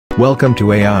Welcome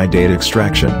to AI Data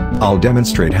Extraction. I'll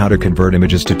demonstrate how to convert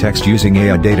images to text using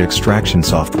AI data extraction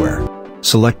software.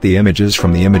 Select the images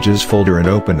from the Images folder and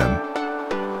open them.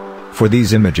 For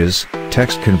these images,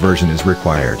 text conversion is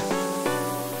required.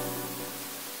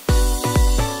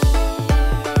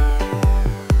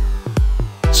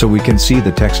 So we can see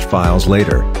the text files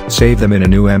later, save them in a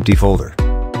new empty folder.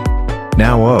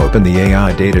 Now open the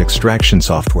AI data extraction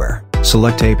software.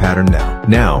 Select a pattern now.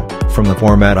 Now, from the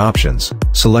Format options,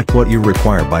 select what you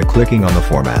require by clicking on the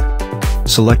Format.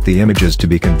 Select the images to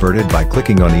be converted by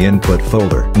clicking on the Input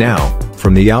folder. Now,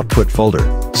 from the Output folder,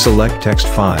 select Text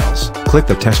Files. Click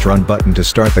the Test Run button to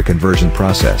start the conversion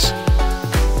process.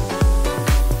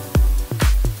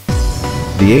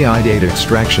 The AI data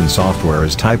extraction software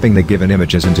is typing the given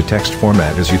images into text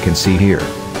format, as you can see here.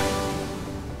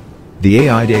 The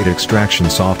AI data extraction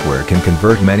software can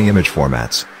convert many image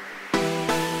formats.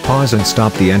 Pause and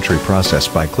stop the entry process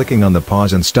by clicking on the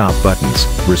pause and stop buttons,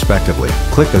 respectively.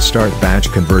 Click the Start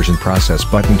Batch Conversion Process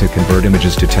button to convert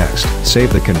images to text.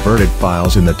 Save the converted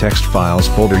files in the Text Files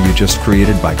folder you just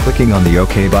created by clicking on the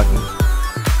OK button.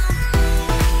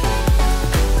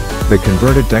 The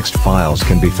converted text files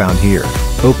can be found here.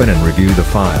 Open and review the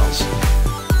files.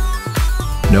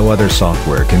 No other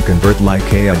software can convert like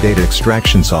AI data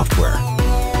extraction software.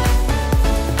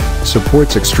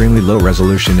 Supports extremely low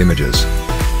resolution images.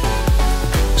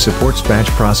 Supports batch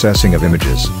processing of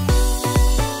images.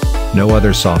 No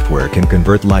other software can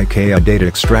convert like AI data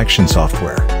extraction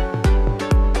software.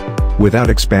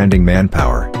 Without expanding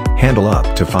manpower, handle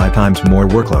up to 5 times more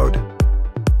workload.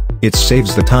 It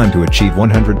saves the time to achieve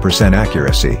 100%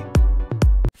 accuracy.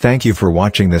 Thank you for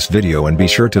watching this video and be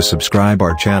sure to subscribe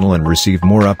our channel and receive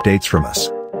more updates from us.